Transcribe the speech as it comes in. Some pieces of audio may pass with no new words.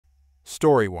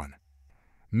Story 1.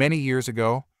 Many years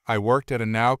ago, I worked at a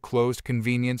now-closed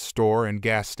convenience store and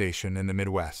gas station in the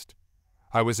Midwest.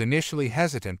 I was initially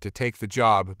hesitant to take the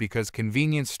job because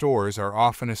convenience stores are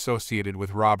often associated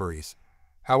with robberies.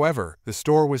 However, the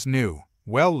store was new,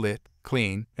 well-lit,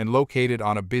 clean, and located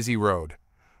on a busy road.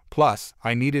 Plus,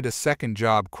 I needed a second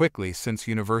job quickly since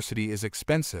university is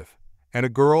expensive, and a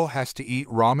girl has to eat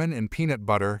ramen and peanut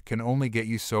butter can only get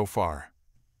you so far.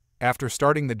 After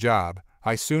starting the job,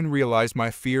 I soon realized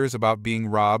my fears about being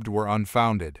robbed were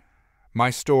unfounded. My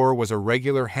store was a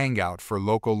regular hangout for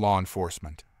local law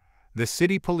enforcement. The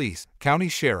city police, county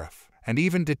sheriff, and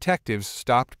even detectives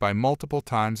stopped by multiple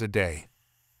times a day.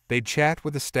 They'd chat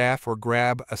with the staff or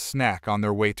grab a snack on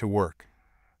their way to work.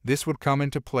 This would come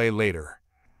into play later.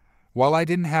 While I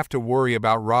didn't have to worry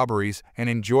about robberies and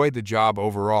enjoyed the job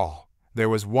overall, there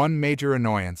was one major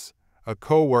annoyance: a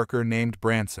co-worker named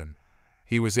Branson.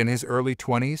 He was in his early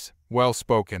 20s,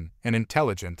 well-spoken, and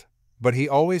intelligent, but he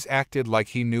always acted like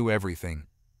he knew everything.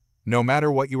 No matter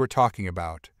what you were talking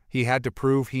about, he had to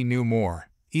prove he knew more,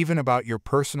 even about your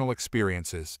personal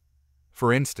experiences.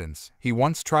 For instance, he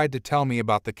once tried to tell me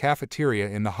about the cafeteria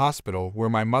in the hospital where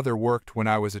my mother worked when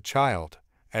I was a child,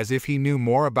 as if he knew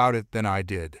more about it than I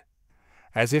did.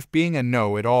 As if being a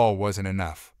know-it-all wasn't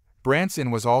enough, Branson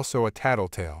was also a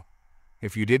tattletale.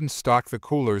 If you didn't stock the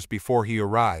coolers before he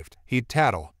arrived, he'd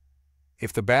tattle.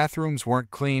 If the bathrooms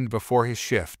weren't cleaned before his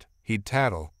shift, he'd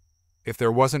tattle. If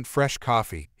there wasn't fresh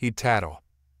coffee, he'd tattle.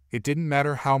 It didn't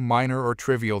matter how minor or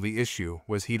trivial the issue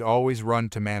was, he'd always run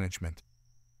to management.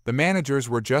 The managers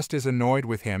were just as annoyed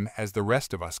with him as the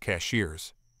rest of us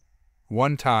cashiers.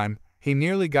 One time, he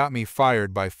nearly got me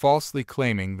fired by falsely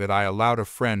claiming that I allowed a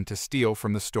friend to steal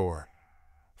from the store.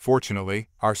 Fortunately,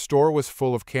 our store was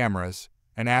full of cameras,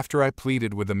 and after I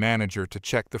pleaded with the manager to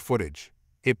check the footage,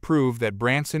 it proved that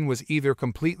Branson was either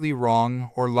completely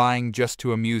wrong or lying just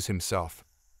to amuse himself.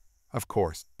 Of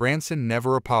course, Branson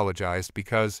never apologized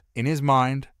because, in his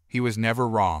mind, he was never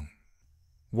wrong.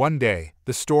 One day,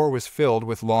 the store was filled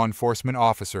with law enforcement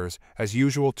officers, as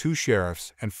usual 2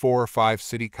 sheriffs and 4 or 5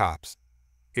 city cops.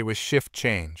 It was shift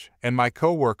change, and my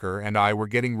co-worker and I were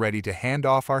getting ready to hand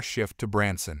off our shift to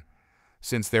Branson.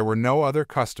 Since there were no other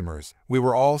customers, we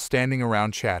were all standing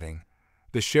around chatting.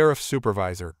 The sheriff's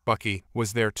supervisor, Bucky,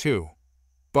 was there too.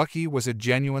 Bucky was a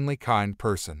genuinely kind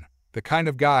person, the kind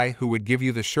of guy who would give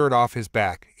you the shirt off his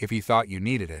back if he thought you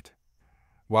needed it.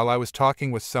 While I was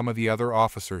talking with some of the other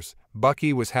officers,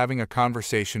 Bucky was having a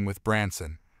conversation with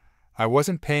Branson. I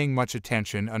wasn't paying much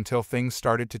attention until things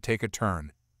started to take a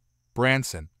turn.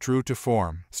 Branson, true to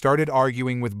form, started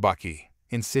arguing with Bucky,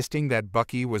 insisting that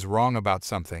Bucky was wrong about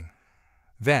something.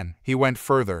 Then, he went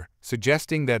further,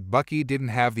 suggesting that Bucky didn't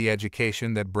have the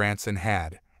education that Branson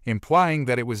had, implying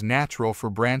that it was natural for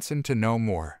Branson to know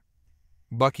more.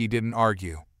 Bucky didn't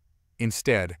argue.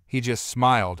 Instead, he just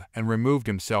smiled and removed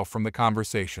himself from the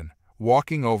conversation,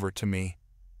 walking over to me.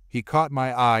 He caught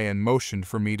my eye and motioned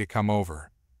for me to come over.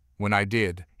 When I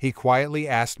did, he quietly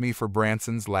asked me for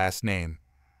Branson's last name.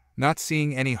 Not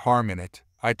seeing any harm in it,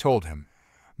 I told him.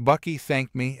 Bucky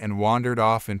thanked me and wandered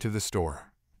off into the store.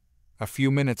 A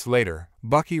few minutes later,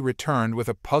 Bucky returned with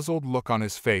a puzzled look on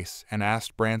his face and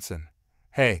asked Branson,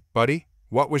 "Hey, buddy,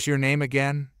 what was your name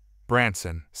again?"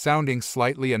 Branson, sounding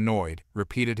slightly annoyed,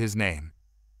 repeated his name.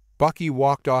 Bucky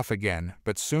walked off again,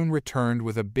 but soon returned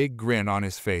with a big grin on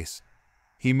his face.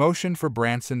 He motioned for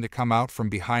Branson to come out from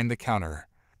behind the counter.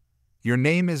 "Your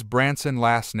name is Branson,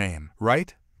 last name,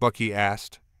 right?" Bucky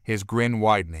asked, his grin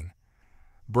widening.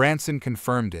 Branson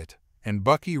confirmed it, and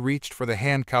Bucky reached for the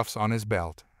handcuffs on his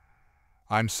belt.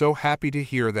 "I'm so happy to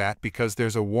hear that because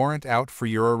there's a warrant out for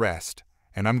your arrest,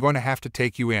 and I'm going to have to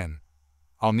take you in.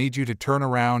 I'll need you to turn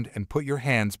around and put your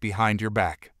hands behind your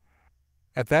back."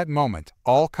 At that moment,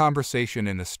 all conversation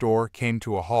in the store came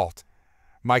to a halt.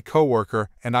 My coworker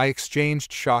and I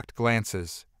exchanged shocked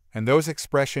glances, and those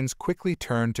expressions quickly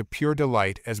turned to pure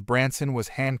delight as Branson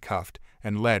was handcuffed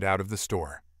and led out of the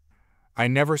store. I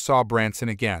never saw Branson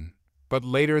again. But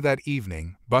later that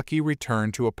evening, Bucky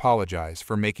returned to apologize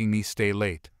for making me stay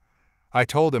late. I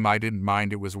told him I didn't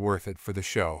mind, it was worth it for the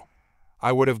show.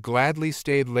 I would have gladly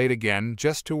stayed late again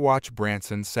just to watch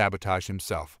Branson sabotage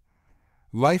himself.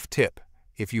 Life tip: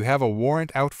 if you have a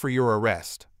warrant out for your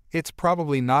arrest, it's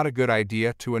probably not a good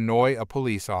idea to annoy a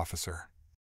police officer.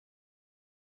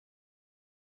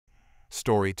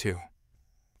 Story 2.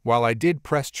 While I did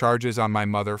press charges on my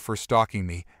mother for stalking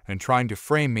me and trying to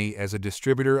frame me as a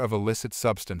distributor of illicit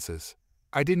substances,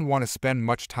 I didn't want to spend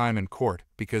much time in court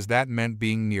because that meant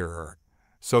being near her.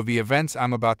 So the events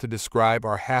I'm about to describe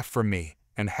are half from me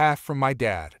and half from my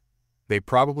dad. They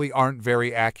probably aren't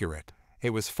very accurate. It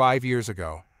was 5 years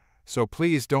ago. so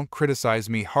please don't criticize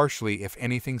me harshly if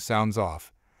anything sounds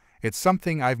off. It's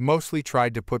something I've mostly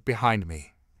tried to put behind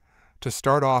me. To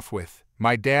start off with,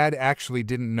 my dad actually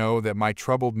didn't know that my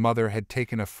troubled mother had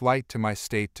taken a flight to my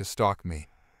state to stalk me.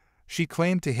 She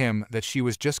claimed to him that she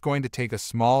was just going to take a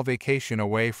small vacation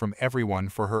away from everyone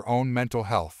for her own mental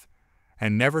health,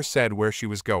 and never said where she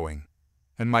was going.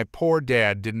 And my poor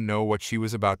dad didn't know what she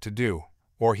was about to do,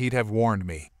 or he'd have warned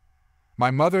me. My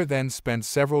mother then spent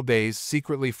several days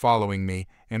secretly following me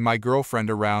and my girlfriend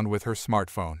around with her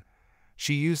smartphone.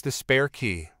 She used the spare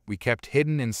key we kept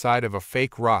hidden inside of a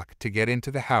fake rock to get into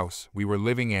the house we were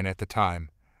living in at the time.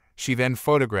 She then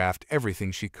photographed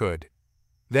everything she could.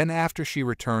 Then after she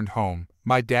returned home,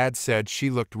 my dad said she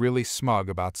looked really smug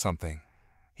about something.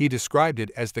 He described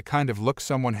it as the kind of look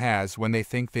someone has when they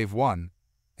think they've won,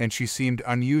 and she seemed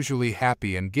unusually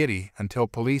happy and giddy until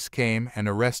police came and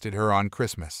arrested her on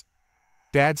Christmas.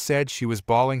 Dad said she was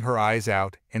bawling her eyes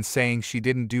out and saying she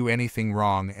didn't do anything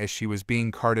wrong as she was being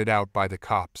carted out by the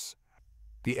cops.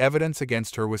 The evidence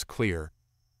against her was clear.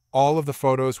 All of the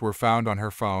photos were found on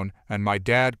her phone, and my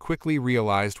dad quickly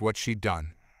realized what she'd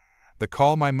done. The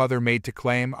call my mother made to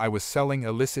claim I was selling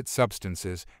illicit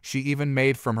substances she even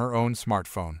made from her own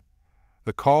smartphone.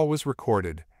 The call was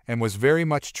recorded and was very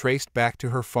much traced back to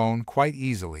her phone quite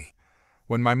easily.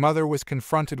 When my mother was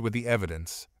confronted with the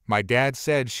evidence, my dad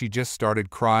said she just started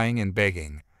crying and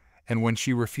begging, and when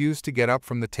she refused to get up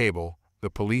from the table, the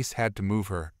police had to move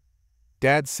her.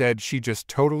 Dad said she just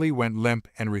totally went limp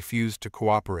and refused to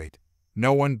cooperate.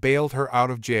 No one bailed her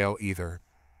out of jail either.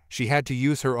 She had to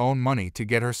use her own money to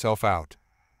get herself out.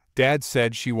 Dad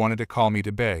said she wanted to call me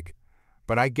to beg,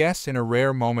 but I guess in a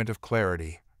rare moment of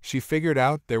clarity, she figured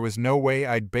out there was no way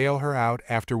I'd bail her out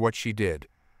after what she did.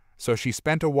 So she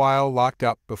spent a while locked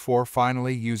up before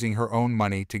finally using her own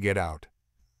money to get out.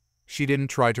 She didn't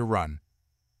try to run.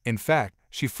 In fact,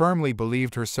 she firmly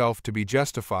believed herself to be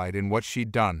justified in what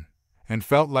she'd done, and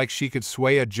felt like she could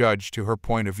sway a judge to her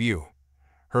point of view.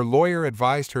 Her lawyer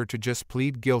advised her to just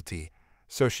plead guilty,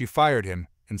 so she fired him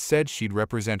and said she'd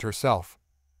represent herself.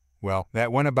 Well,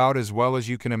 that went about as well as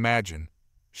you can imagine.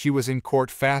 She was in court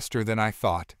faster than I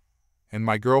thought, and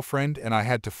my girlfriend and I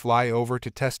had to fly over to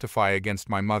testify against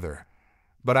my mother.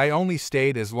 But I only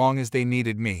stayed as long as they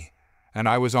needed me, and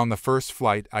I was on the first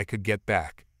flight I could get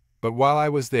back. But while I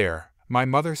was there, my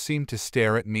mother seemed to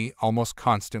stare at me almost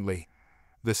constantly.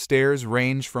 The stares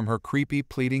ranged from her creepy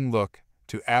pleading look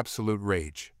to absolute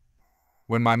rage.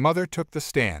 When my mother took the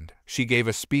stand, she gave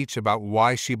a speech about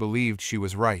why she believed she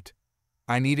was right.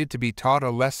 I needed to be taught a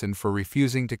lesson for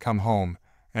refusing to come home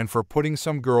and for putting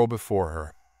some girl before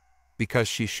her, because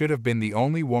she should have been the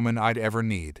only woman I'd ever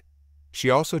need. She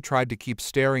also tried to keep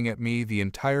staring at me the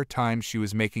entire time she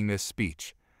was making this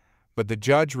speech, but the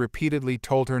judge repeatedly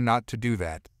told her not to do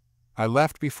that. I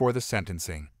left before the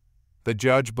sentencing. The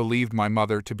judge believed my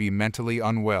mother to be mentally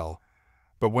unwell,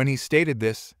 but when he stated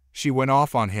this, she went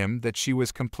off on him that she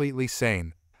was completely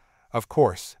sane. Of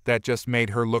course, that just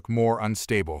made her look more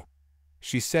unstable.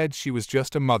 She said she was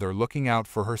just a mother looking out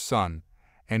for her son,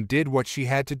 and did what she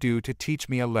had to do to teach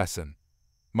me a lesson.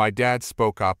 My dad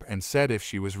spoke up and said if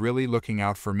she was really looking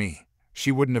out for me,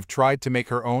 she wouldn't have tried to make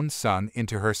her own son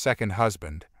into her second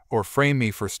husband, or frame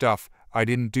me for stuff I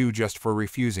didn't do just for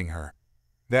refusing her.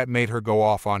 That made her go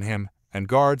off on him, and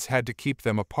guards had to keep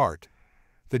them apart.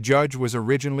 The judge was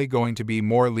originally going to be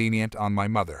more lenient on my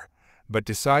mother, but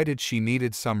decided she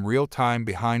needed some real time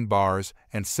behind bars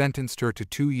and sentenced her to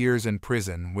 2 years in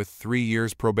prison with 3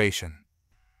 years probation.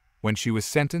 When she was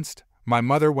sentenced, my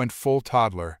mother went full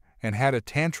toddler and had a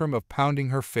tantrum of pounding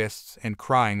her fists and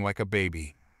crying like a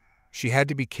baby. She had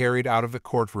to be carried out of the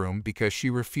courtroom because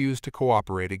she refused to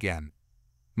cooperate again.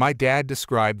 My dad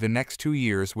described the next 2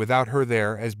 years without her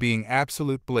there as being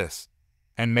absolute bliss,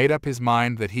 and made up his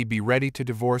mind that he'd be ready to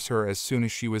divorce her as soon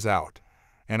as she was out.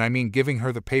 And I mean giving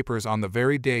her the papers on the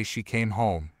very day she came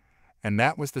home. And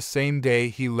that was the same day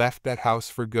he left that house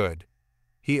for good.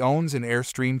 He owns an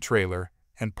Airstream trailer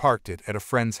and parked it at a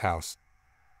friend's house.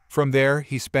 From there,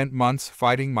 he spent months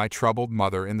fighting my troubled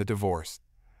mother in the divorce.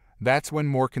 That's when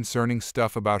more concerning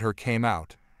stuff about her came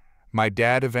out. My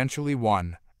dad eventually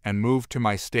won and moved to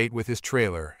my state with his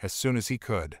trailer as soon as he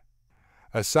could.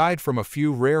 Aside from a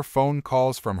few rare phone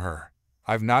calls from her,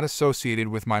 I've not associated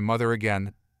with my mother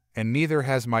again, and neither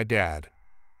has my dad.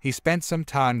 He spent some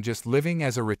time just living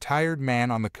as a retired man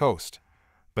on the coast,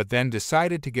 but then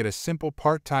decided to get a simple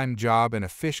part-time job in a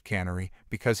fish cannery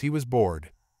because he was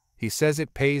bored. He says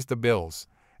it pays the bills,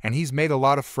 and he's made a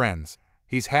lot of friends.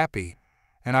 He's happy,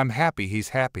 and I'm happy he's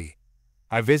happy.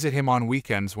 I visit him on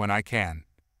weekends when I can.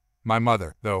 My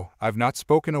mother, though, I've not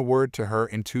spoken a word to her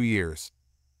in 2 years.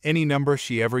 Any number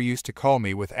she ever used to call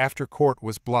me with after court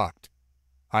was blocked.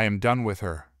 I am done with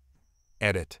her.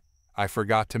 Edit. I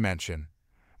forgot to mention.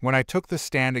 When I took the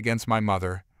stand against my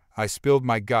mother, I spilled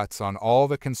my guts on all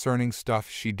the concerning stuff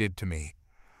she did to me.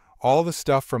 All the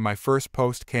stuff from my first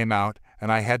post came out,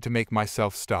 and I had to make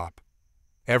myself stop.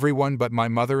 Everyone but my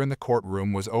mother in the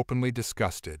courtroom was openly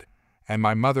disgusted, and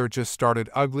my mother just started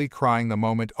ugly crying the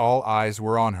moment all eyes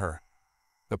were on her.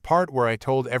 The part where I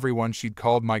told everyone she'd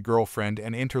called my girlfriend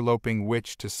an interloping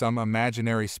witch to some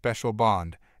imaginary special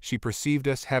bond, she perceived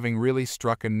us having really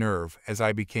struck a nerve as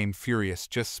I became furious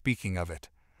just speaking of it.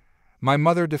 My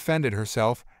mother defended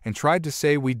herself and tried to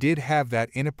say we did have that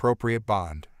inappropriate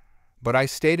bond. But I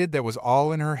stated that was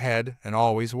all in her head and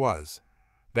always was.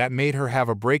 That made her have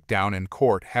a breakdown and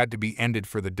court had to be ended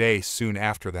for the day soon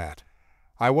after that.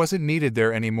 I wasn't needed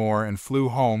there anymore and flew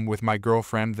home with my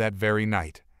girlfriend that very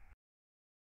night.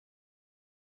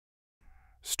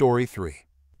 Story 3.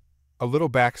 A little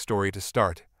backstory to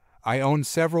start. I own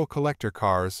several collector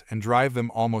cars and drive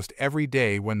them almost every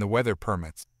day when the weather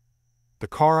permits. The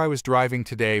car I was driving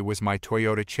today was my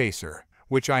Toyota Chaser,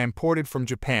 which I imported from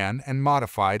Japan and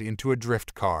modified into a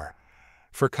drift car.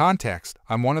 For context,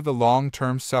 I'm one of the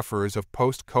long-term sufferers of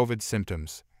post-COVID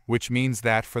symptoms, which means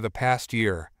that for the past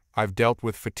year, I've dealt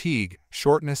with fatigue,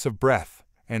 shortness of breath,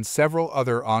 and several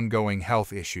other ongoing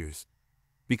health issues.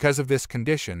 Because of this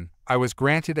condition, I was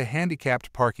granted a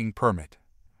handicapped parking permit.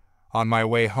 On my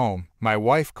way home, my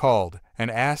wife called and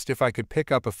asked if I could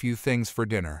pick up a few things for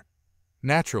dinner.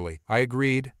 Naturally, I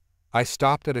agreed. I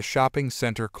stopped at a shopping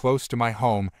center close to my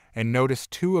home and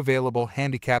noticed 2 available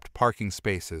handicapped parking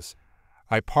spaces.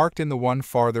 I parked in the one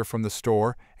farther from the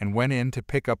store and went in to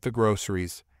pick up the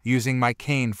groceries, using my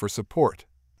cane for support.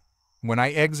 When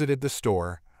I exited the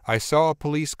store, I saw a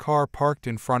police car parked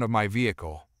in front of my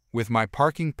vehicle, with my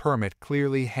parking permit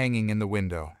clearly hanging in the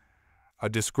window. A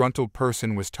disgruntled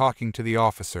person was talking to the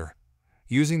officer.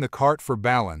 Using the cart for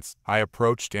balance, I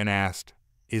approached and asked,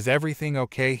 "Is everything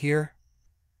okay here?"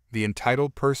 The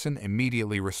entitled person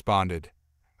immediately responded,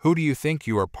 "Who do you think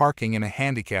you are parking in a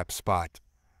handicapped spot?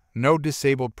 No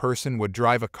disabled person would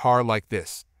drive a car like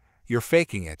this. You're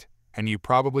faking it, and you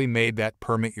probably made that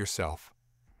permit yourself."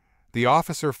 The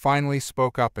officer finally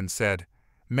spoke up and said,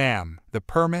 "Ma'am, the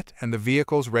permit and the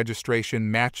vehicle's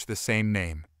registration match the same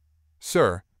name.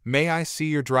 Sir, may I see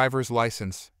your driver's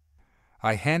license?"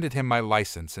 I handed him my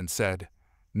license and said,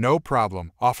 "No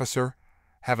problem, officer.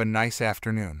 Have a nice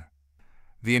afternoon."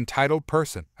 The entitled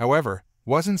person, however,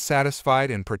 wasn't satisfied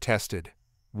and protested.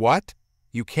 "What?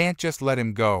 You can't just let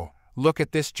him go. Look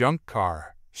at this junk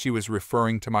car." She was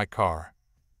referring to my car.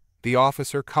 The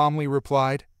officer calmly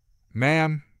replied,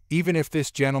 "Ma'am, even if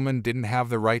this gentleman didn't have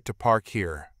the right to park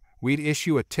here, we'd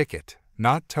issue a ticket,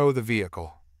 not tow the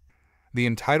vehicle." The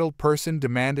entitled person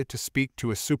demanded to speak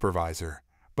to a supervisor,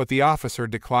 but the officer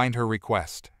declined her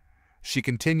request. She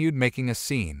continued making a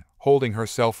scene, holding her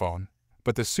cell phone,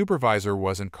 but the supervisor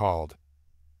wasn't called.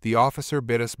 The officer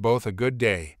bid us both a good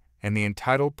day, and the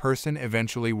entitled person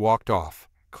eventually walked off,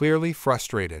 clearly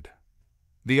frustrated.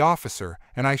 The officer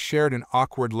and I shared an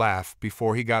awkward laugh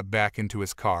before he got back into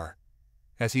his car.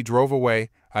 As he drove away,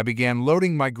 I began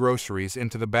loading my groceries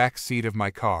into the back seat of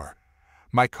my car.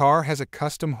 My car has a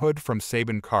custom hood from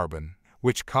Sabin Carbon,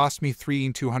 which cost me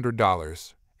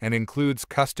 $3,200, and includes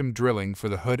custom drilling for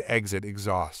the hood exit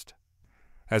exhaust.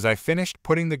 As I finished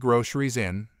putting the groceries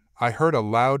in, I heard a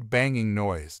loud banging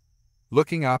noise.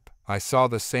 Looking up, I saw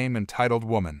the same entitled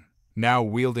woman, now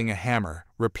wielding a hammer,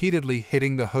 repeatedly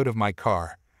hitting the hood of my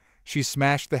car. She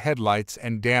smashed the headlights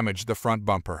and damaged the front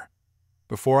bumper.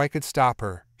 Before I could stop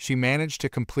her, she managed to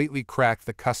completely crack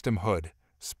the custom hood,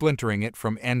 splintering it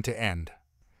from end to end.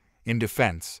 In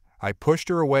defense, I pushed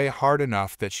her away hard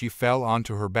enough that she fell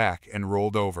onto her back and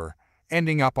rolled over,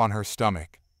 ending up on her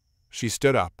stomach. She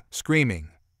stood up,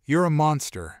 screaming, "You're a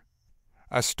monster."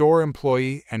 A store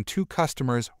employee and 2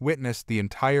 customers witnessed the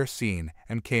entire scene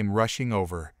and came rushing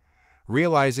over.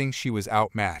 Realizing she was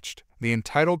outmatched, the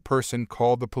entitled person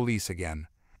called the police again.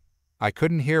 I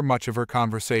couldn't hear much of her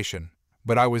conversation,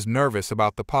 but I was nervous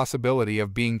about the possibility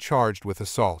of being charged with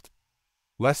assault.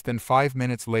 Less than 5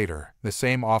 minutes later, the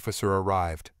same officer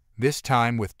arrived, this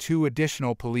time with 2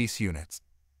 additional police units.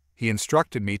 He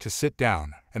instructed me to sit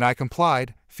down, and I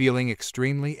complied, feeling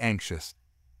extremely anxious.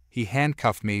 He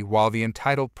handcuffed me while the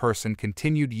entitled person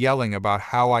continued yelling about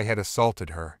how I had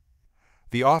assaulted her.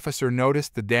 The officer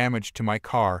noticed the damage to my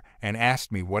car and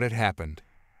asked me what had happened.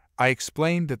 I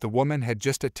explained that the woman had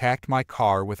just attacked my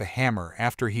car with a hammer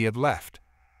after he had left.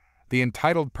 The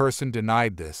entitled person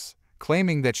denied this,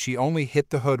 claiming that she only hit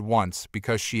the hood once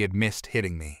because she had missed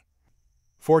hitting me.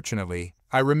 Fortunately,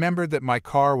 I remembered that my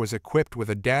car was equipped with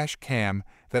a dash cam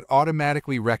that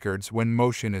automatically records when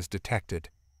motion is detected.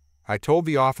 I told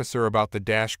the officer about the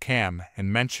dash cam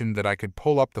and mentioned that I could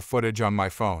pull up the footage on my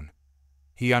phone.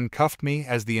 He uncuffed me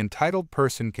as the entitled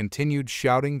person continued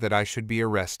shouting that I should be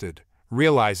arrested,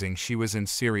 realizing she was in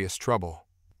serious trouble.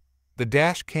 The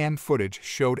dash cam footage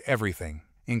showed everything,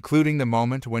 including the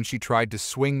moment when she tried to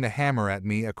swing the hammer at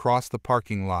me across the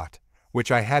parking lot,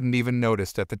 which I hadn't even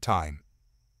noticed at the time.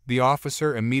 The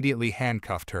officer immediately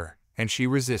handcuffed her, and she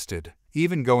resisted,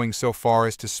 even going so far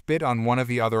as to spit on one of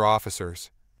the other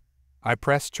officers. I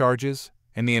pressed charges,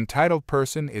 and the entitled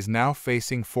person is now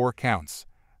facing 4 counts: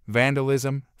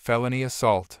 vandalism, felony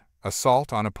assault,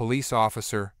 assault on a police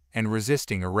officer, and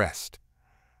resisting arrest.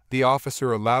 The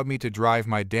officer allowed me to drive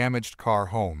my damaged car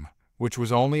home, which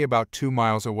was only about 2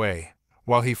 miles away,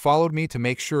 while he followed me to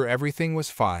make sure everything was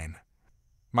fine.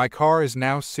 My car is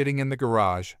now sitting in the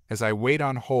garage as I wait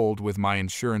on hold with my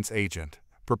insurance agent,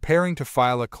 preparing to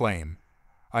file a claim.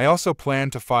 I also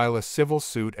plan to file a civil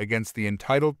suit against the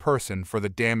entitled person for the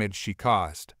damage she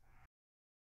caused.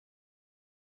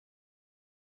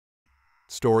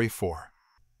 Story 4.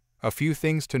 A few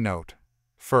things to note.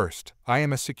 First, I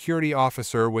am a security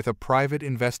officer with a private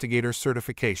investigator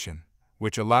certification,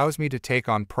 which allows me to take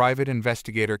on private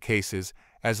investigator cases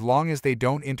as long as they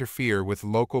don't interfere with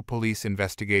local police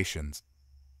investigations.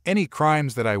 Any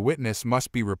crimes that I witness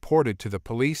must be reported to the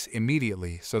police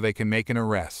immediately so they can make an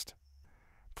arrest.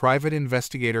 Private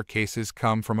investigator cases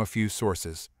come from a few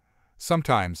sources.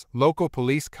 Sometimes, local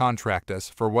police contract us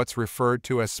for what's referred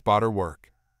to as spotter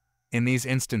work. In these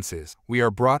instances, we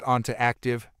are brought onto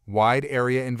active,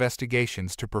 wide-area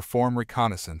investigations to perform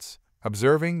reconnaissance,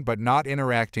 observing but not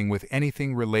interacting with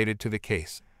anything related to the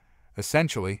case.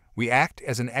 Essentially, we act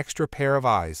as an extra pair of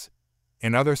eyes.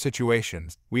 In other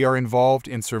situations, we are involved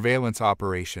in surveillance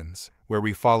operations, where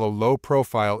we follow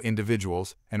low-profile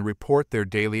individuals and report their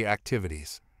daily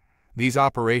activities. These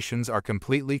operations are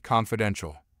completely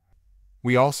confidential.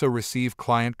 We also receive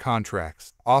client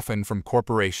contracts, often from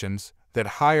corporations, that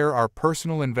hire our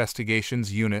personal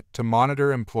investigations unit to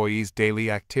monitor employees' daily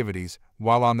activities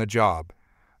while on the job.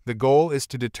 The goal is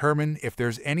to determine if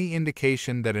there's any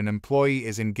indication that an employee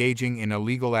is engaging in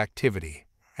illegal activity,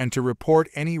 and to report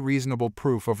any reasonable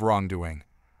proof of wrongdoing.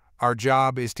 Our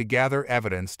job is to gather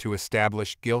evidence to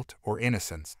establish guilt or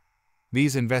innocence.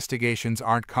 These investigations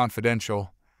aren't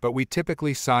confidential, but we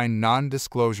typically sign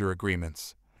non-disclosure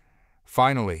agreements.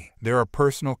 Finally, there are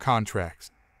personal contracts.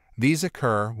 These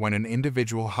occur when an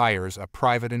individual hires a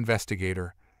private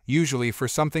investigator, usually for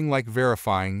something like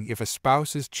verifying if a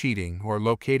spouse is cheating or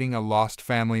locating a lost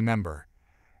family member.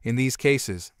 In these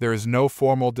cases, there is no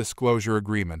formal disclosure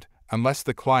agreement unless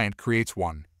the client creates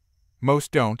one.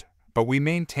 Most don't, but we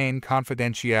maintain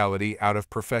confidentiality out of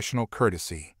professional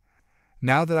courtesy.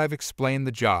 Now that I've explained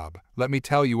the job, let me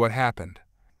tell you what happened.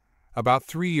 About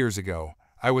 3 years ago,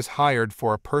 I was hired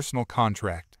for a personal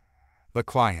contract. The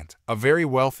client, a very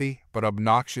wealthy but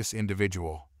obnoxious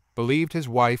individual, believed his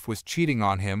wife was cheating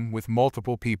on him with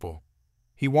multiple people.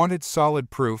 He wanted solid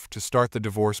proof to start the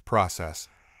divorce process.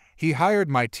 He hired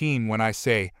my team. When I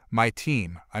say my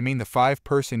team, I mean the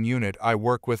 5-person unit I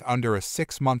work with under a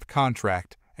 6-month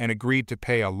contract, and agreed to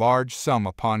pay a large sum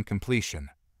upon completion.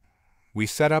 We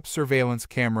set up surveillance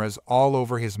cameras all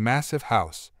over his massive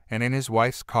house and in his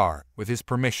wife's car, with his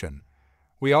permission.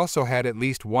 We also had at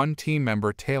least one team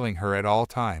member tailing her at all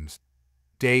times.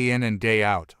 Day in and day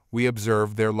out, we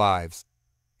observed their lives.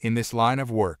 In this line of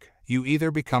work, you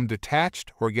either become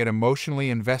detached or get emotionally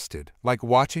invested, like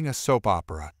watching a soap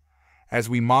opera. As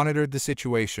we monitored the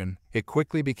situation, it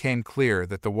quickly became clear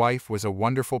that the wife was a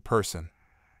wonderful person.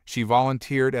 She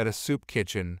volunteered at a soup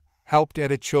kitchen, helped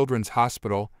at a children's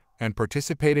hospital, and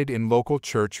participated in local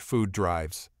church food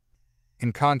drives.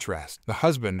 In contrast, the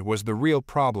husband was the real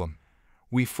problem.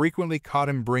 We frequently caught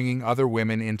him bringing other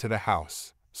women into the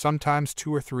house, sometimes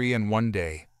 2 or 3 in one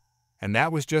day. And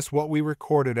that was just what we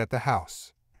recorded at the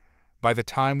house. By the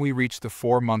time we reached the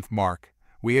 4-month mark,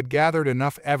 we had gathered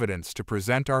enough evidence to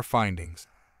present our findings.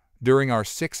 During our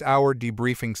 6-hour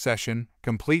debriefing session,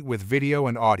 complete with video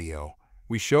and audio,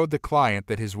 we showed the client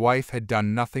that his wife had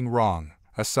done nothing wrong,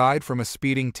 aside from a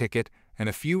speeding ticket and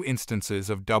a few instances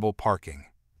of double parking.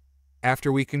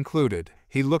 After we concluded,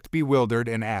 he looked bewildered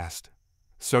and asked,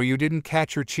 "So you didn't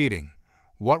catch her cheating?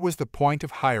 What was the point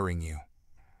of hiring you?"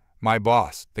 My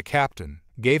boss, the captain,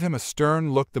 gave him a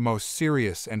stern look, the most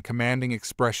serious and commanding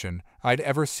expression I'd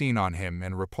ever seen on him,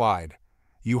 and replied,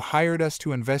 "You hired us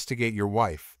to investigate your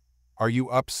wife. Are you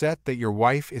upset that your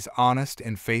wife is honest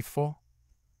and faithful?"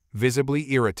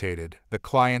 Visibly irritated, the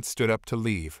client stood up to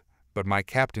leave, but my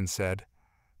captain said,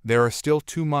 There are still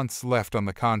 2 months left on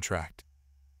the contract.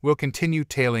 We'll continue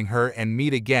tailing her and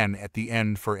meet again at the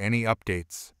end for any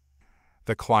updates."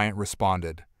 The client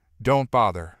responded, "Don't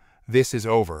bother. This is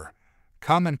over.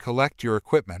 Come and collect your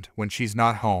equipment when she's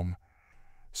not home."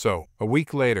 So, a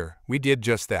week later, we did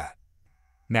just that.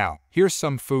 Now, here's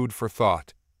some food for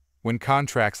thought. When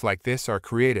contracts like this are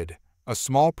created, a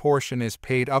small portion is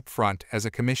paid upfront as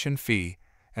a commission fee,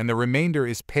 and the remainder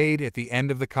is paid at the end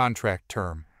of the contract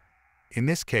term. In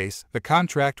this case, the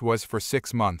contract was for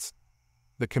 6 months.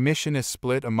 The commission is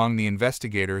split among the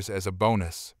investigators as a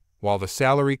bonus, while the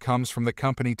salary comes from the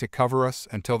company to cover us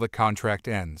until the contract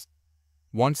ends.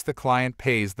 Once the client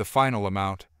pays the final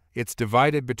amount, it's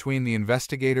divided between the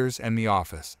investigators and the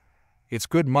office. It's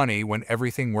good money when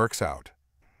everything works out.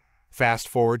 Fast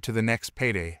forward to the next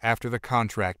payday after the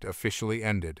contract officially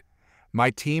ended. My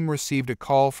team received a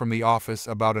call from the office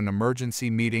about an emergency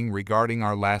meeting regarding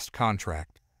our last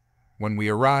contract. When we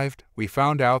arrived, we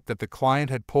found out that the client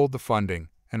had pulled the funding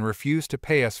and refused to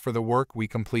pay us for the work we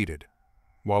completed.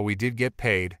 While we did get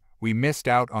paid, we missed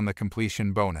out on the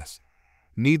completion bonus.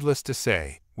 Needless to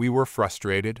say, we were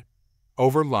frustrated.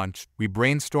 Over lunch, we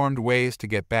brainstormed ways to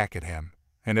get back at him,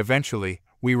 and eventually,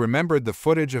 we remembered the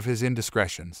footage of his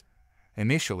indiscretions.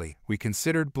 Initially, we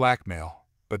considered blackmail,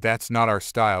 but that's not our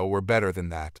style. We're better than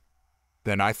that.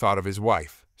 Then I thought of his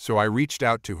wife, so I reached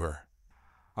out to her.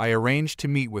 I arranged to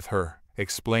meet with her,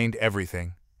 explained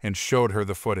everything, and showed her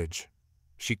the footage.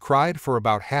 She cried for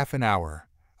about half an hour.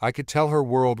 I could tell her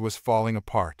world was falling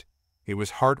apart. It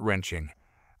was heart-wrenching.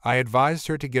 I advised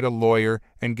her to get a lawyer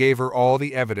and gave her all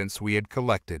the evidence we had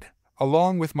collected,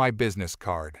 along with my business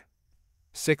card.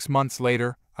 6 months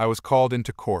later, I was called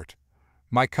into court.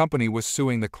 My company was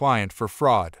suing the client for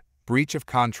fraud, breach of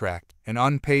contract, and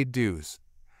unpaid dues.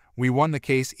 We won the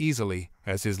case easily,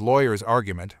 as his lawyer's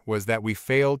argument was that we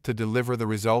failed to deliver the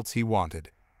results he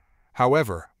wanted.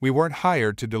 However, we weren't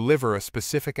hired to deliver a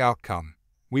specific outcome.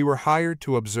 We were hired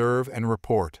to observe and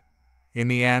report. In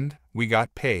the end, we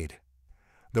got paid.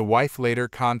 The wife later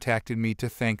contacted me to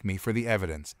thank me for the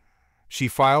evidence. She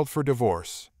filed for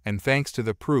divorce, and thanks to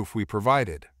the proof we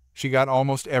provided, she got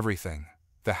almost everything: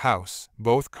 the house,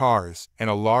 both cars, and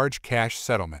a large cash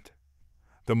settlement.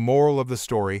 The moral of the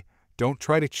story: don't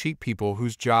try to cheat people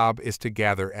whose job is to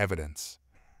gather evidence.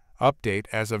 Update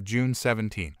as of June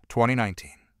 17,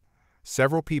 2019.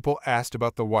 Several people asked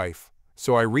about the wife,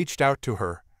 so I reached out to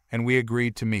her, and we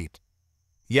agreed to meet.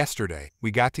 Yesterday,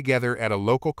 we got together at a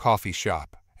local coffee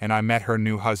shop, and I met her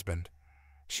new husband.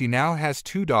 She now has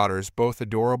 2 daughters, both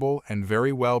adorable and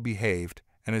very well behaved,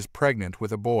 and is pregnant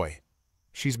with a boy.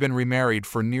 She's been remarried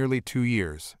for nearly 2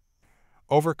 years.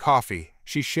 Over coffee,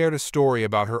 she shared a story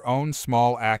about her own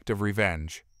small act of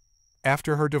revenge.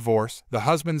 After her divorce, the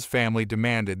husband's family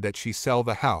demanded that she sell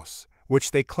the house,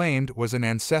 which they claimed was an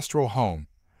ancestral home.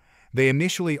 They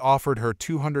initially offered her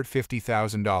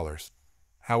 $250,000.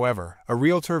 However, a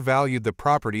realtor valued the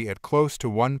property at close to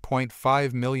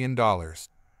 $1.5 million.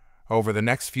 Over the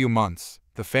next few months,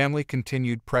 the family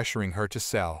continued pressuring her to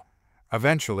sell.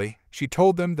 Eventually, she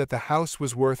told them that the house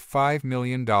was worth $5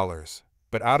 million,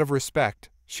 but out of respect,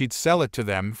 she'd sell it to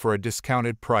them for a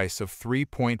discounted price of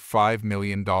 $3.5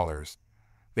 million.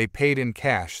 They paid in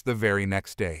cash the very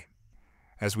next day.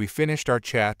 As we finished our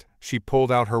chat, she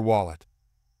pulled out her wallet.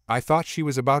 I thought she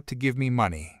was about to give me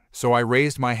money, so I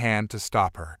raised my hand to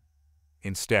stop her.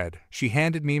 Instead, she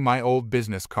handed me my old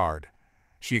business card.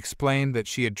 She explained that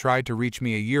she had tried to reach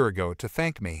me a year ago to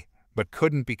thank me, but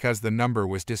couldn't because the number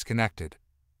was disconnected.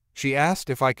 She asked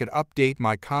if I could update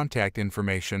my contact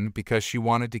information because she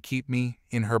wanted to keep me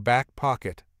in her back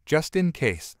pocket, just in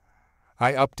case.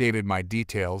 I updated my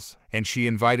details, and she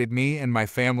invited me and my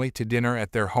family to dinner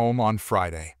at their home on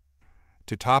Friday.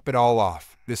 To top it all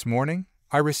off, this morning,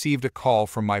 I received a call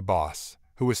from my boss,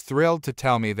 who was thrilled to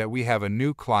tell me that we have a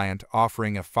new client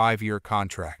offering a 5-year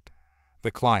contract.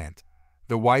 The client,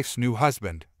 the wife's new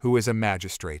husband, who is a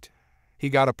magistrate. He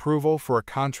got approval for a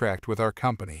contract with our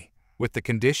company, with the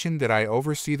condition that I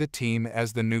oversee the team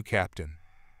as the new captain.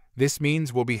 This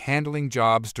means we'll be handling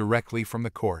jobs directly from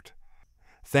the court.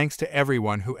 Thanks to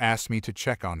everyone who asked me to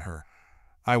check on her.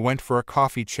 I went for a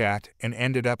coffee chat and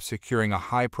ended up securing a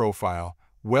high-profile,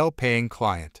 well-paying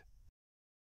client.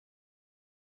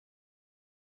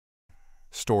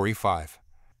 Story 5.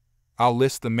 I'll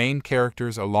list the main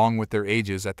characters along with their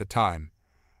ages at the time.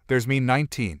 There's me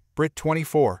 19, Britt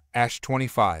 24, Ash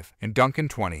 25, and Duncan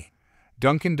 20.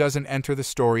 Duncan doesn't enter the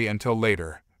story until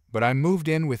later, but I moved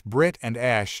in with Britt and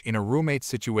Ash in a roommate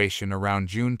situation around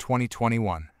June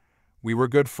 2021. We were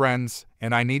good friends,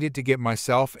 and I needed to get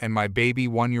myself and my baby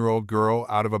 1-year-old girl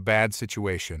out of a bad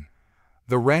situation.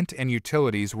 The rent and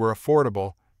utilities were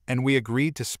affordable, and we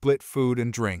agreed to split food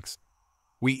and drinks.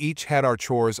 We each had our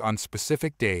chores on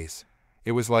specific days.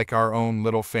 It was like our own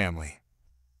little family.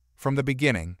 From the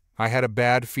beginning, I had a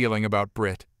bad feeling about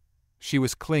Britt. She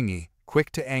was clingy,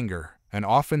 quick to anger, and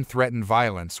often threatened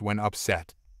violence when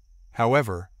upset.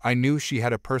 However, I knew she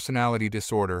had a personality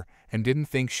disorder and didn't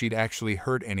think she'd actually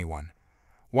hurt anyone.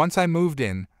 Once I moved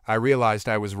in, I realized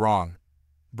I was wrong.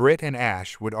 Britt and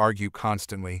Ash would argue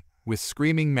constantly, with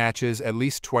screaming matches at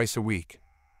least twice a week.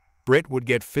 Britt would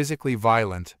get physically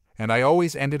violent, and I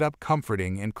always ended up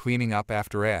comforting and cleaning up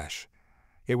after Ash.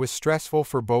 It was stressful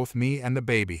for both me and the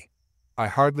baby. I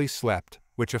hardly slept,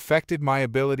 which affected my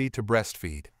ability to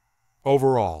breastfeed.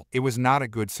 Overall, it was not a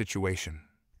good situation.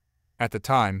 At the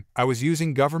time, I was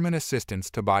using government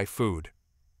assistance to buy food.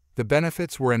 The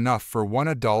benefits were enough for one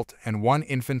adult and one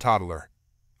infant toddler.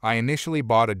 I initially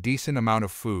bought a decent amount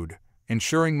of food,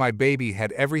 ensuring my baby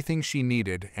had everything she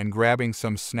needed and grabbing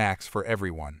some snacks for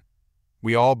everyone.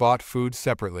 We all bought food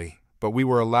separately, but we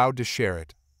were allowed to share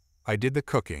it. I did the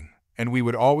cooking, and we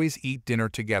would always eat dinner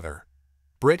together.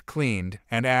 Britt cleaned,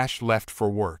 and Ash left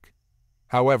for work.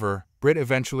 However, Britt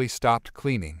eventually stopped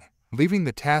cleaning, leaving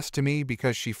the task to me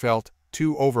because she felt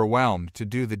too overwhelmed to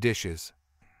do the dishes.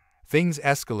 Things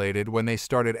escalated when they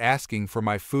started asking for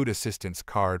my food assistance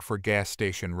card for gas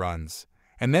station runs,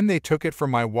 and then they took it from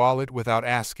my wallet without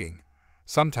asking.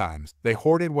 Sometimes, they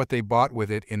hoarded what they bought with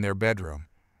it in their bedroom.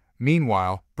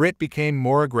 Meanwhile, Britt became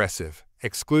more aggressive,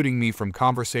 excluding me from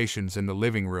conversations in the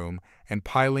living room and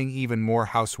piling even more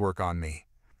housework on me.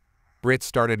 Britt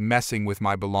started messing with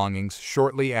my belongings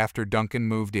shortly after Duncan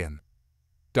moved in.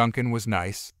 Duncan was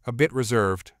nice, a bit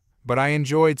reserved, but I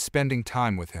enjoyed spending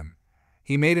time with him.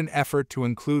 He made an effort to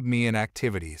include me in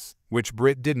activities, which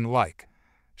Britt didn't like.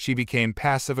 She became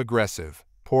passive-aggressive,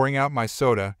 pouring out my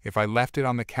soda if I left it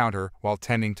on the counter while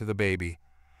tending to the baby.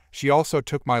 She also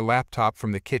took my laptop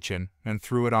from the kitchen and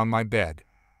threw it on my bed.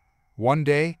 One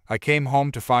day, I came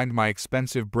home to find my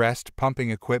expensive breast pumping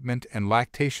equipment and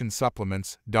lactation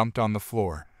supplements dumped on the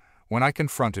floor. When I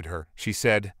confronted her, she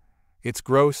said, "It's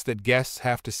gross that guests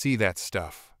have to see that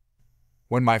stuff."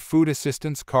 When my food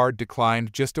assistance card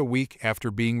declined just a week after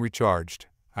being recharged,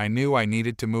 I knew I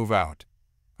needed to move out.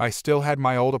 I still had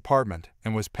my old apartment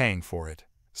and was paying for it,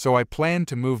 so I planned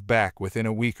to move back within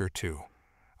a week or two.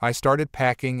 I started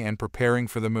packing and preparing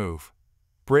for the move.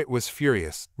 Britt was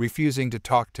furious, refusing to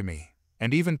talk to me,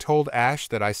 and even told Ash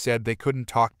that I said they couldn't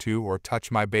talk to or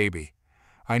touch my baby.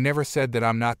 I never said that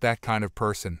I'm not that kind of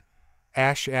person.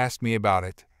 Ash asked me about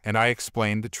it, and I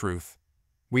explained the truth.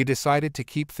 We decided to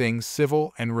keep things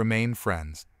civil and remain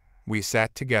friends. We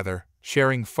sat together,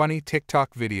 sharing funny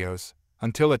TikTok videos,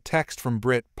 until a text from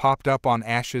Britt popped up on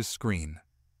Ash's screen.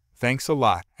 "Thanks a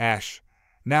lot, Ash.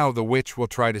 Now the witch will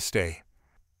try to stay."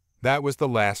 That was the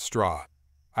last straw.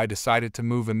 I decided to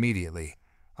move immediately.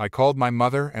 I called my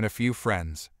mother and a few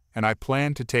friends, and I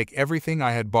planned to take everything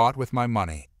I had bought with my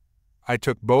money. I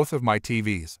took both of my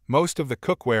TVs, most of the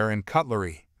cookware and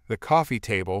cutlery, the coffee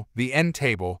table, the end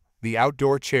table, the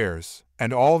outdoor chairs,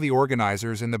 and all the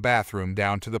organizers in the bathroom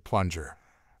down to the plunger.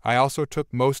 I also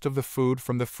took most of the food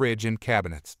from the fridge and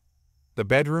cabinets. The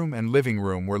bedroom and living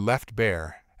room were left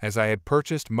bare, as I had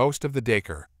purchased most of the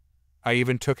decor. I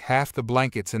even took half the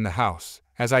blankets in the house,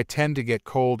 as I tend to get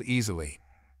cold easily.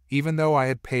 Even though I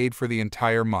had paid for the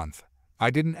entire month, I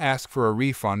didn't ask for a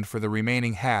refund for the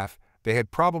remaining half. They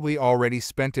had probably already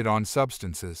spent it on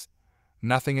substances.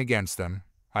 Nothing against them.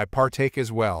 I partake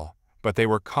as well, but they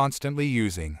were constantly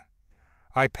using.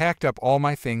 I packed up all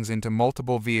my things into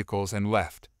multiple vehicles and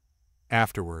left.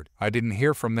 Afterward, I didn't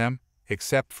hear from them,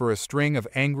 except for a string of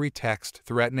angry texts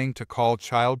threatening to call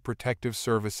Child Protective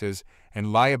Services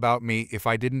and lie about me if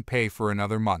I didn't pay for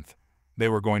another month. They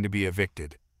were going to be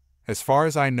evicted. As far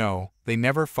as I know, they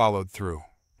never followed through.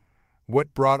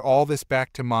 What brought all this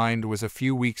back to mind was a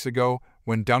few weeks ago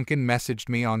when Duncan messaged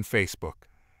me on Facebook.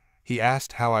 He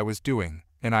asked how I was doing,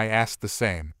 and I asked the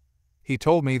same. He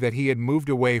told me that he had moved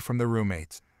away from the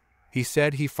roommates. He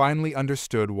said he finally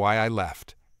understood why I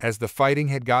left, as the fighting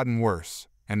had gotten worse,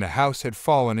 and the house had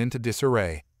fallen into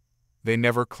disarray. They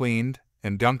never cleaned,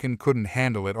 and Duncan couldn't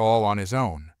handle it all on his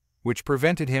own, which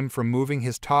prevented him from moving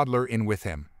his toddler in with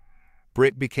him.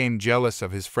 Britt became jealous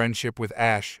of his friendship with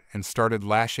Ash and started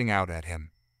lashing out at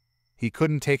him. He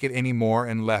couldn't take it anymore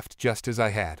and left just as I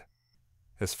had.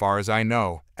 As far as I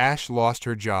know, Ash lost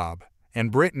her job,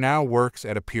 and Britt now works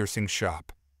at a piercing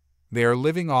shop. They are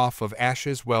living off of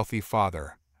Ash's wealthy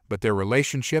father, but their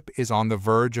relationship is on the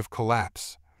verge of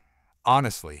collapse.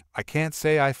 Honestly, I can't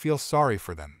say I feel sorry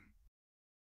for them.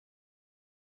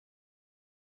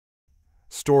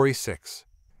 Story 6.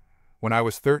 When I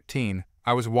was 13,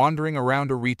 I was wandering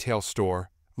around a retail store,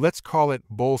 Let's call it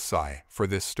bullseye for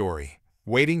this story.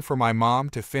 Waiting for my mom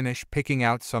to finish picking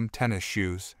out some tennis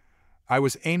shoes, I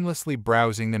was aimlessly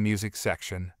browsing the music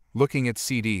section, looking at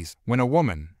CDs, when a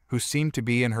woman, who seemed to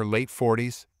be in her late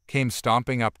 40s, came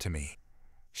stomping up to me.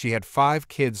 She had 5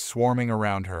 kids swarming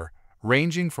around her,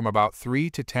 ranging from about 3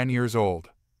 to 10 years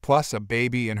old, plus a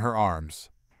baby in her arms.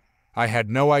 I had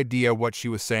no idea what she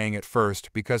was saying at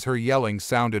first because her yelling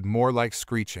sounded more like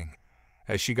screeching.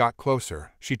 As she got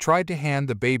closer, she tried to hand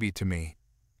the baby to me.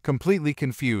 Completely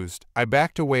confused, I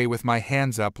backed away with my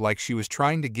hands up like she was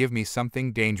trying to give me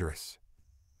something dangerous.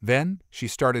 Then, she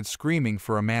started screaming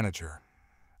for a manager.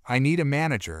 "I need a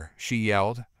manager," she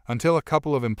yelled, until a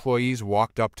couple of employees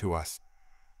walked up to us.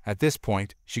 At this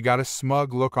point, she got a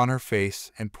smug look on her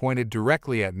face and pointed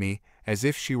directly at me as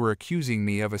if she were accusing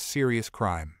me of a serious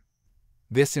crime.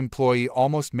 "This employee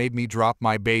almost made me drop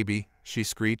my baby," she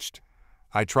screeched.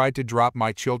 I tried to drop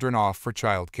my children off for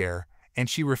childcare, and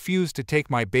she refused to take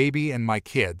my baby and my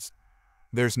kids.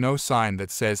 There's no sign that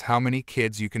says how many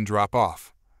kids you can drop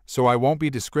off, so I won't be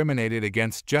discriminated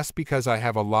against just because I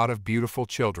have a lot of beautiful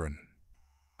children.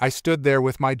 I stood there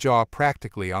with my jaw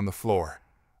practically on the floor.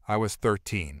 I was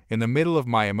 13, in the middle of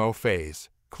my emo phase,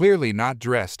 clearly not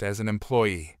dressed as an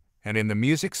employee, and in the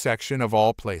music section of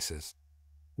all places.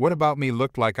 What about me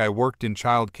looked like I worked in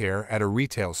childcare at a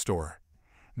retail store?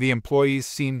 The employees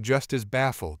seemed just as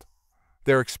baffled.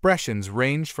 Their expressions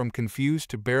ranged from confused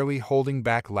to barely holding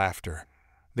back laughter.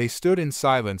 They stood in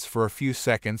silence for a few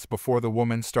seconds before the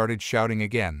woman started shouting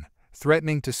again,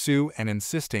 threatening to sue and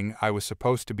insisting I was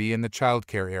supposed to be in the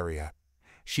childcare area.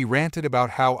 She ranted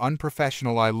about how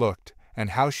unprofessional I looked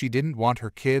and how she didn't want her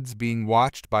kids being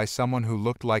watched by someone who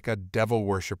looked like a devil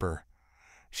worshiper.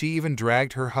 She even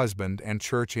dragged her husband and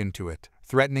church into it,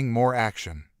 threatening more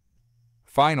action.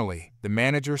 Finally, the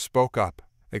manager spoke up,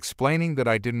 explaining that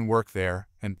I didn't work there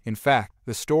and, in fact,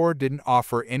 the store didn't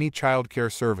offer any childcare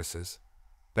services.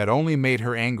 That only made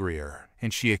her angrier,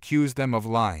 and she accused them of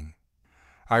lying.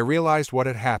 I realized what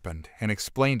had happened and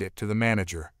explained it to the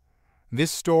manager.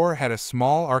 This store had a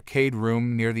small arcade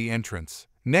room near the entrance,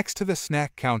 next to the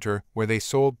snack counter where they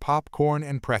sold popcorn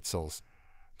and pretzels.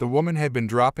 The woman had been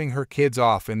dropping her kids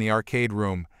off in the arcade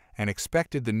room and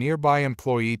expected the nearby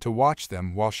employee to watch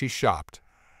them while she shopped.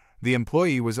 The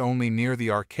employee was only near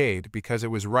the arcade because it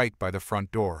was right by the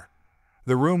front door.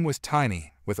 The room was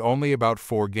tiny, with only about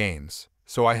 4 games,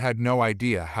 so I had no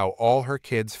idea how all her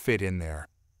kids fit in there.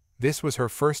 This was her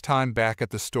first time back at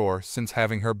the store since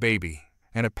having her baby,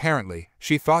 and apparently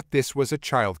she thought this was a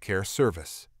childcare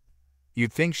service.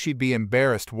 You'd think she'd be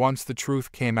embarrassed once the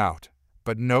truth came out,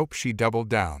 but nope, she doubled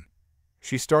down.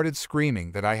 She started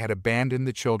screaming that I had abandoned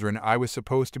the children I was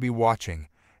supposed to be watching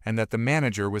and that the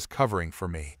manager was covering for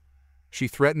me. She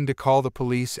threatened to call the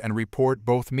police and report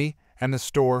both me and the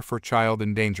store for child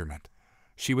endangerment.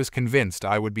 She was convinced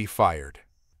I would be fired.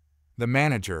 The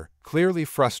manager, clearly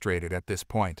frustrated at this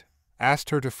point, asked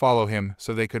her to follow him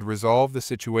so they could resolve the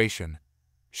situation.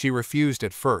 She refused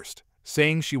at first,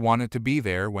 saying she wanted to be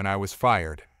there when I was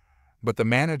fired. But the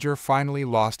manager finally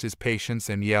lost his patience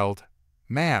and yelled,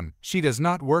 "Ma'am, she does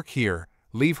not work here.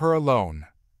 Leave her alone."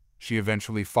 She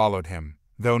eventually followed him,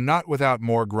 though not without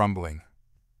more grumbling.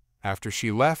 After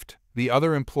she left, the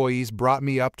other employees brought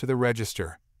me up to the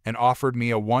register and offered me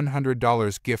a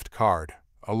 $100 gift card,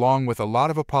 along with a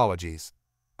lot of apologies.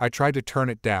 I tried to turn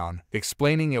it down,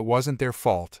 explaining it wasn't their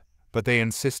fault, but they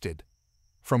insisted.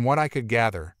 From what I could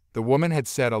gather, the woman had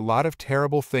said a lot of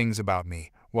terrible things about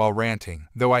me while ranting,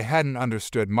 though I hadn't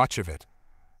understood much of it.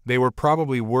 They were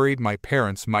probably worried my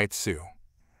parents might sue.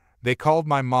 They called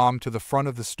my mom to the front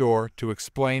of the store to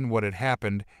explain what had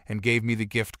happened and gave me the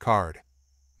gift card.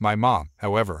 My mom,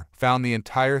 however, found the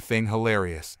entire thing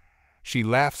hilarious. She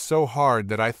laughed so hard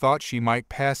that I thought she might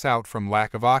pass out from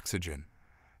lack of oxygen.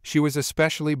 She was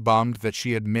especially bummed that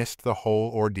she had missed the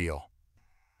whole ordeal.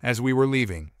 As we were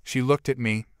leaving, she looked at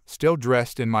me, still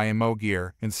dressed in my emo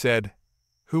gear, and said,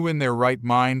 "Who in their right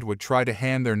mind would try to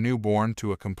hand their newborn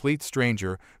to a complete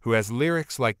stranger who has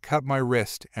lyrics like 'cut my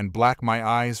wrist' and 'black my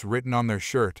eyes' written on their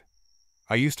shirt?"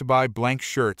 I used to buy blank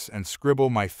shirts and scribble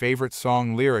my favorite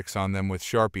song lyrics on them with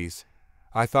Sharpies.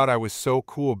 I thought I was so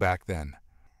cool back then.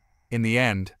 In the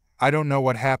end, I don't know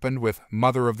what happened with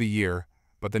Mother of the Year,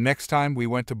 but the next time we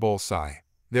went to Bullseye,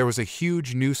 there was a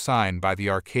huge new sign by the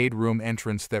arcade room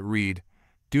entrance that read,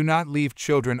 "Do not leave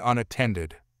children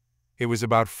unattended." It was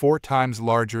about 4 times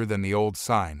larger than the old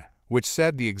sign, which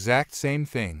said the exact same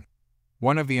thing.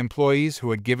 One of the employees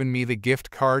who had given me the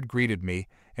gift card greeted me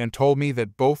and told me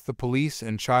that both the police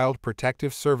and Child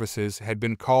Protective Services had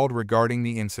been called regarding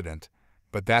the incident,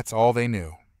 but that's all they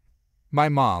knew. My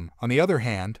mom, on the other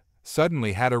hand,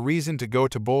 Suddenly had a reason to go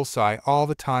to Bullseye all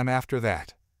the time after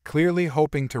that, clearly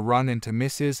hoping to run into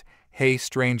Mrs. "Hey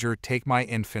stranger, take my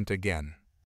infant" again.